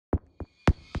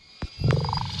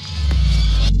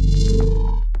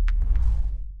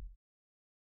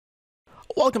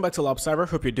Welcome back to Lab Cyber.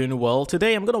 Hope you're doing well.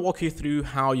 Today I'm going to walk you through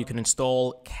how you can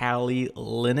install Kali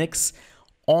Linux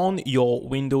on your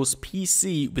Windows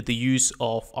PC with the use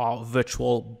of our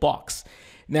VirtualBox.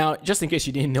 Now, just in case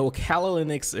you didn't know, Kali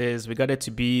Linux is regarded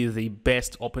to be the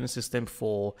best operating system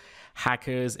for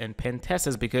hackers and pen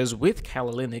testers, because with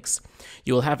Kali Linux,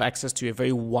 you'll have access to a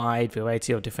very wide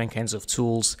variety of different kinds of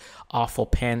tools for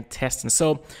pen testing.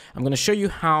 So I'm going to show you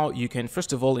how you can,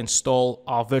 first of all, install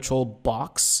our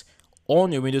VirtualBox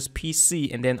on your Windows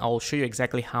PC, and then I'll show you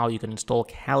exactly how you can install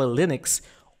Kali Linux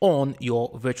on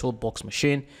your VirtualBox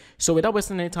machine. So without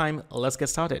wasting any time, let's get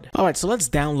started. All right, so let's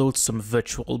download some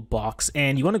VirtualBox,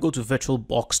 and you want to go to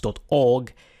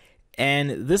virtualbox.org,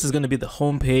 and this is going to be the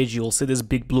home page. You'll see this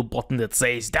big blue button that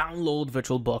says download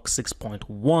VirtualBox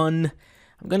 6.1.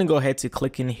 I'm going to go ahead to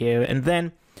click in here, and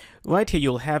then right here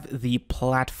you'll have the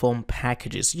platform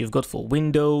packages. You've got for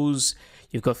Windows,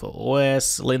 you've got for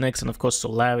OS, Linux, and of course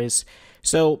Solaris.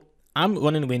 So I'm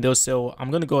running Windows, so I'm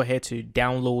going to go ahead to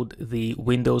download the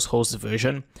Windows host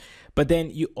version. But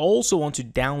then you also want to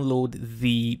download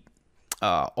the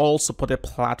all supported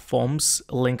platforms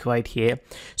link right here.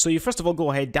 So you first of all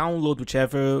go ahead, download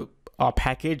whichever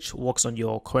package works on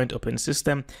your current operating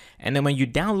system. And then when you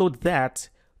download that,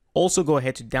 also go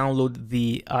ahead to download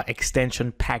the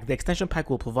extension pack. The extension pack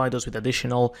will provide us with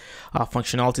additional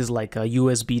functionalities like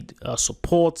USB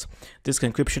support, disk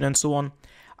encryption, and so on.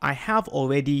 I have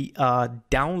already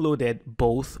downloaded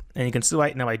both, and you can see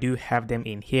right now I do have them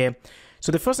in here.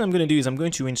 So the first thing I'm going to do is I'm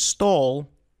going to install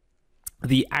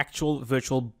the actual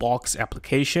VirtualBox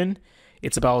application.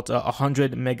 It's about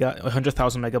 100,000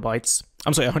 megabytes.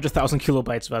 I'm sorry, 100,000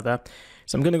 kilobytes rather.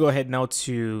 So I'm going to go ahead now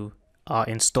to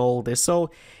install this. So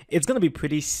it's going to be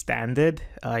pretty standard.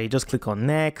 You just click on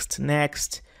next.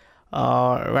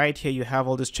 Right here you have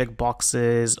all these check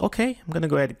boxes. Okay, I'm going to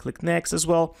go ahead and click next as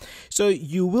well. So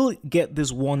you will get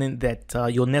this warning that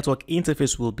your network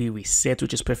interface will be reset,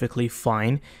 which is perfectly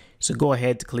fine. So go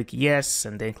ahead, click yes,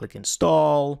 and then click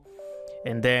install,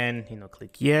 and then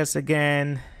click yes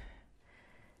again.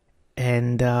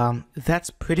 And that's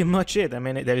pretty much it. I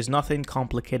mean, there is nothing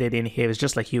complicated in here. It's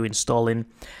just like you installing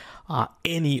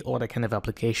any other kind of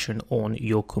application on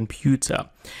your computer.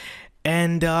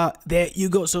 And there you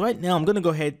go. So right now I'm going to go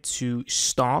ahead to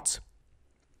start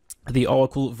the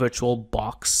Oracle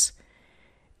VirtualBox.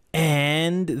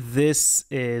 And this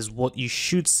is what you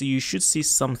should see. You should see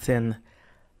something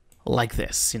like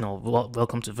this,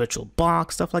 welcome to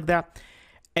VirtualBox, stuff like that.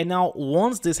 And now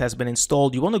once this has been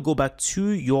installed, you want to go back to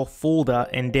your folder,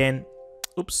 and then,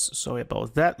 oops, sorry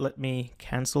about that. Let me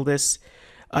cancel this.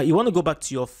 You want to go back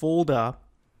to your folder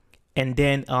and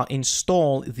then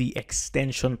install the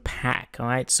extension pack. All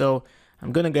right, so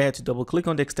I'm going to go ahead to double click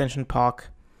on the extension pack,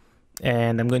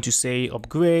 and I'm going to say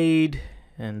upgrade,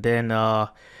 and then I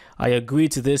agree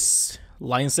to this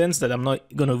license that I'm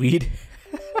not going to read.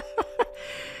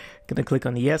 Going to click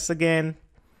on yes again,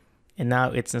 and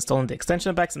now it's installing the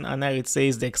extension packs, and now it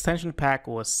says the extension pack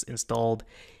was installed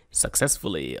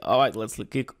successfully. All right, let's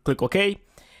click OK.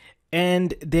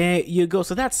 And there you go.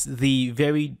 So that's the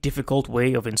very difficult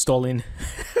way of installing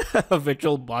a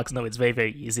VirtualBox. No, it's very,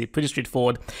 very easy, pretty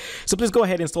straightforward. So please go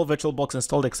ahead, install VirtualBox,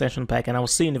 install the extension pack, and I will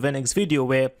see you in the very next video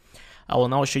where I will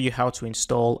now show you how to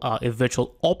install a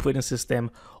virtual operating system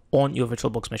on your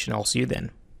VirtualBox machine. I'll see you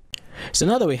then. So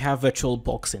now that we have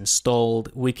VirtualBox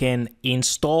installed, we can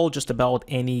install just about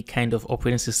any kind of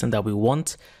operating system that we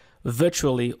want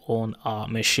virtually on our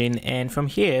machine. And from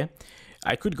here,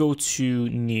 I could go to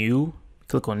new,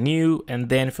 click on new, and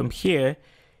then from here,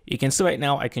 you can see right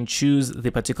now I can choose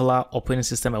the particular operating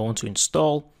system I want to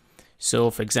install.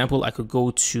 So for example, I could go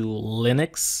to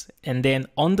Linux, and then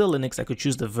under Linux, I could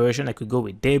choose the version. I could go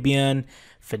with Debian,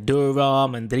 Fedora,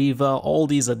 Mandriva. All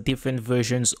these are different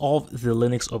versions of the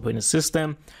Linux operating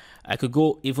system. I could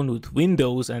go even with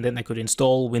Windows, and then I could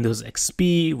install Windows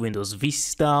XP, Windows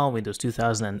Vista, Windows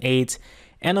 2008,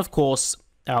 and of course,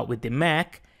 with the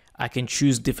Mac, I can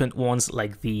choose different ones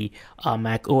like the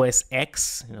Mac OS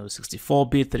X,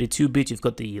 64-bit, 32-bit. You've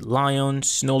got the Lion,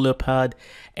 Snow Leopard,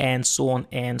 and so on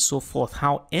and so forth.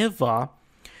 However,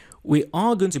 we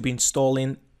are going to be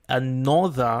installing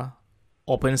another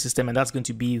operating system, and that's going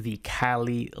to be the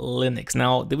Kali Linux.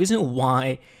 Now, the reason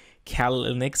why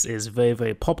Kali Linux is very,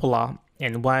 very popular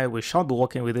and why we shall be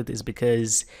working with it is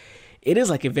because it is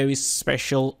like a very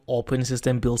special operating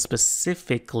system built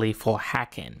specifically for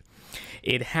hacking.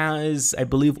 It has, I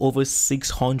believe, over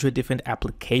 600 different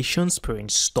applications per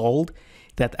installed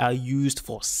that are used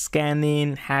for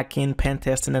scanning, hacking, pen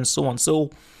testing, and so on.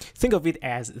 So think of it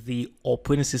as the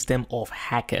operating system of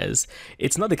hackers.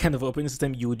 It's not the kind of operating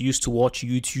system you would use to watch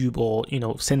YouTube or,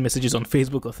 send messages on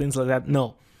Facebook or things like that.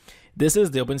 No, this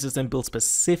is the operating system built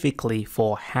specifically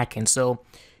for hacking. So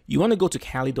you want to go to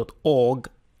Kali.org,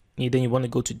 and then you want to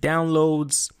go to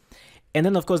downloads. And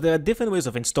then, of course, there are different ways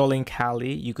of installing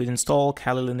Kali. You could install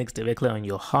Kali Linux directly on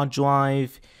your hard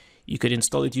drive. You could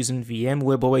install it using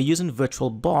VMware, but we're using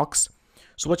VirtualBox.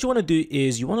 So what you want to do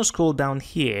is you want to scroll down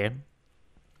here,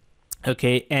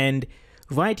 okay, and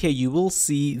right here you will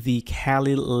see the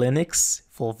Kali Linux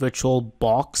for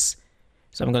VirtualBox.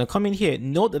 So I'm going to come in here.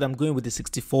 Note that I'm going with the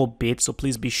 64-bit, so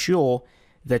please be sure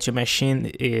that your machine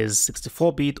is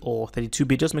 64-bit or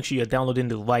 32-bit. Just make sure you're downloading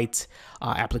the right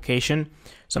application.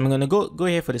 So I'm going to go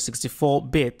here for the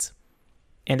 64-bit,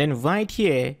 and then right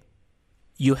here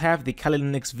you have the Kali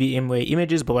Linux VMware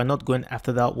images, but we're not going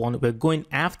after that one. We're going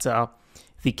after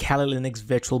the Kali Linux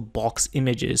VirtualBox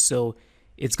images. So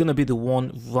it's going to be the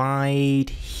one right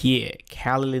here,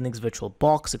 Kali Linux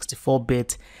VirtualBox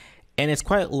 64-bit, and it's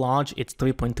quite large. It's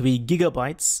 3.3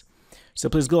 gigabytes. So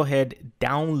please go ahead,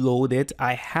 download it.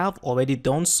 I have already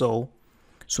done so.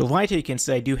 So right here you can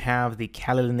see I do have the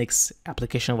Kali Linux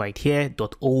application right here,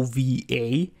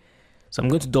 .ova. So I'm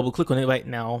going to double click on it right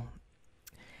now.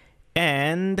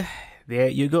 And there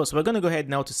you go. So we're going to go ahead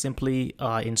now to simply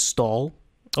install,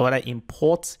 or rather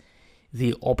import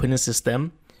the operating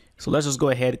system. So let's just go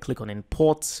ahead, click on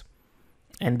import,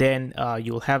 and then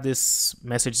you'll have this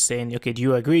message saying, okay, do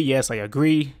you agree? Yes, I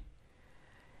agree.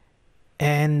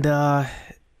 And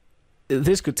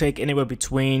this could take anywhere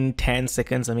between 10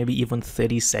 seconds and maybe even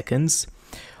 30 seconds.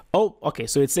 Oh, okay,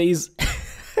 so it says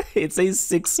it says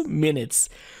 6 minutes.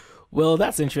 Well,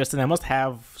 that's interesting. I must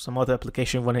have some other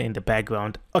application running in the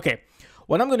background. Okay,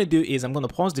 what I'm going to do is I'm going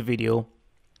to pause the video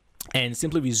and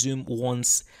simply resume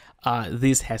once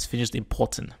this has finished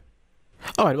importing.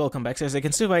 All right, welcome back. So as I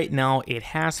can see right now, it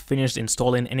has finished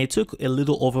installing, and it took a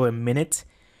little over a minute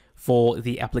for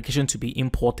the application to be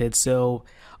imported. So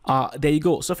there you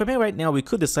go. So from here right now, we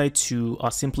could decide to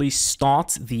simply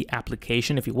start the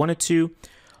application if you wanted to.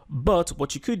 But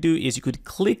what you could do is you could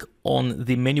click on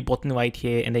the menu button right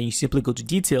here, and then you simply go to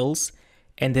details,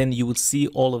 and then you will see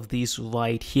all of these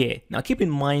right here. Now keep in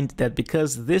mind that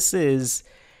because this is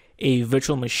a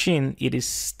virtual machine, it is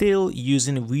still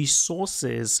using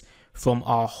resources from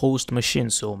our host machine.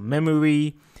 So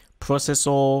memory,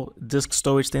 processor, disk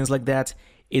storage, things like that.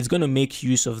 It's going to make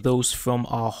use of those from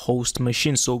our host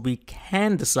machine. So we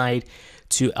can decide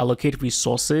to allocate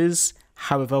resources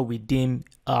however we deem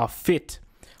fit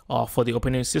for the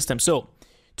operating system. So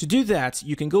to do that,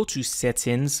 you can go to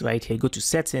settings right here, go to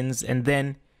settings, and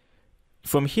then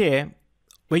from here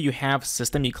where you have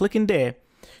system, you click in there.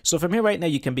 So from here right now,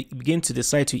 you can begin to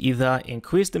decide to either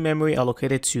increase the memory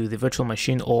allocated to the virtual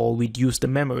machine or reduce the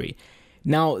memory.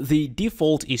 Now the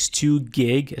default is 2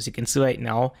 gig, as you can see right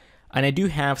now, and I do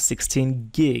have 16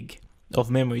 gig of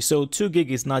memory. So 2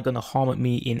 gig is not going to harm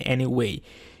me in any way.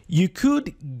 You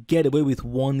could get away with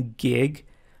 1 gig,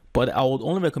 but I would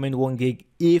only recommend 1 gig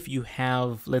if you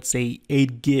have, let's say,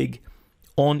 8 gig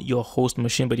on your host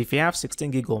machine. But if you have 16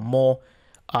 gig or more,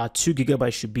 2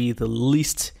 gigabytes should be the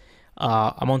least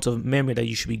amount of memory that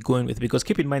you should be going with, because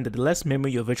keep in mind that the less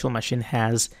memory your virtual machine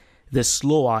has, the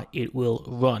slower it will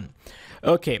run.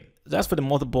 Okay, that's for the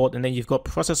motherboard, and then you've got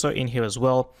processor in here as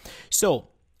well. So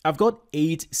I've got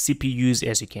 8 CPUs,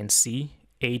 as you can see,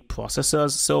 8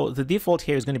 processors. So the default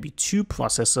here is going to be 2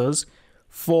 processors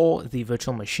for the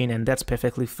virtual machine, and that's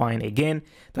perfectly fine. Again,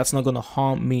 that's not going to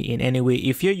harm me in any way.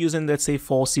 If you're using, let's say,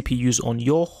 4 CPUs on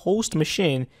your host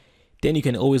machine, then you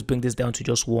can always bring this down to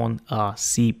just 1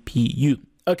 CPU.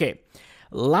 Okay,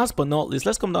 last but not least,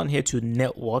 let's come down here to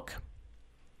network.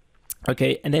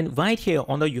 Okay, and then right here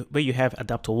under where you have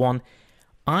adapter 1,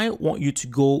 I want you to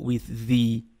go with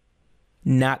the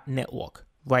NAT network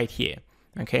right here.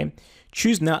 Okay,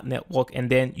 choose NAT network, and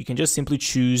then you can just simply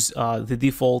choose the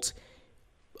default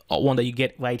one that you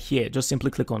get right here. Just simply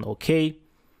click on OK,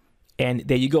 and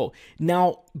there you go.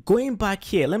 Now going back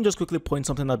here, let me just quickly point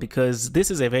something out, because this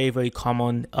is a very, very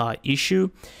common issue.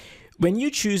 When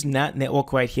you choose NAT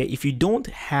network right here, if you don't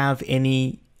have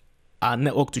any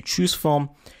network to choose from,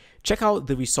 check out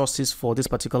the resources for this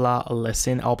particular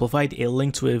lesson. I'll provide a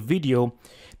link to a video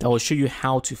that will show you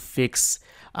how to fix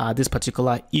this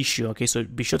particular issue. Okay, so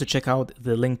be sure to check out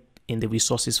the link in the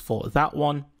resources for that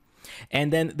one.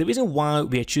 And then the reason why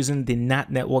we are choosing the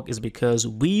NAT network is because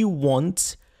we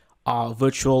want our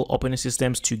virtual operating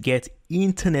systems to get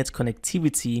internet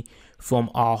connectivity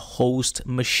from our host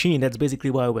machine. That's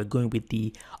basically why we're going with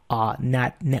the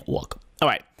NAT network. All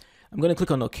right. I'm going to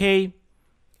click on OK.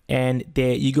 And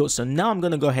there you go. So now I'm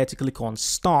going to go ahead to click on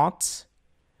Start.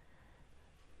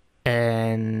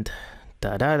 And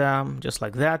just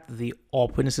like that, the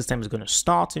operating system is going to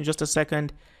start in just a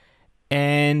second.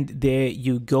 And there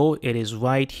you go. It is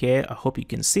right here. I hope you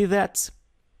can see that.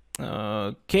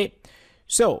 Okay.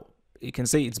 So you can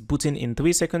see it's booting in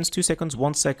 3 seconds, 2 seconds,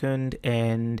 1 second.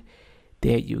 And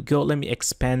there you go. Let me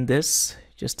expand this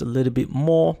just a little bit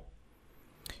more.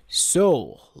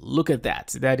 So look at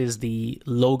that. That is the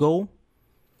logo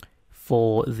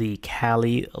for the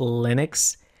Kali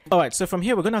Linux. All right, so from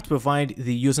here, we're going to have to provide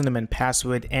the username and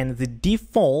password, and the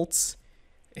default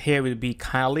here will be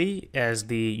Kali as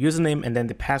the username, and then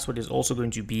the password is also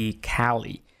going to be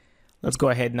Kali. Let's go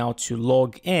ahead now to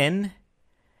log in,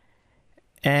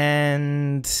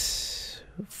 and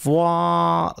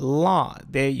voila,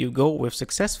 there you go. We've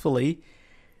successfully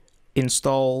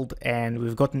installed and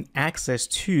we've gotten access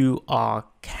to our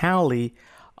Kali,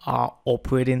 our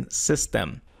operating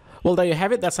system. Well, there you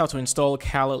have it. That's how to install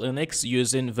Kali Linux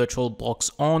using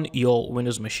VirtualBox on your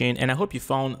Windows machine. And I hope you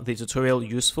found the tutorial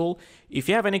useful. If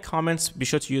you have any comments, be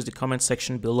sure to use the comment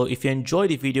section below. If you enjoyed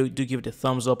the video, do give it a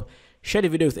thumbs up. Share the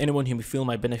video with anyone who may feel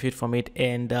might benefit from it.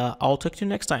 And I'll talk to you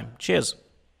next time. Cheers.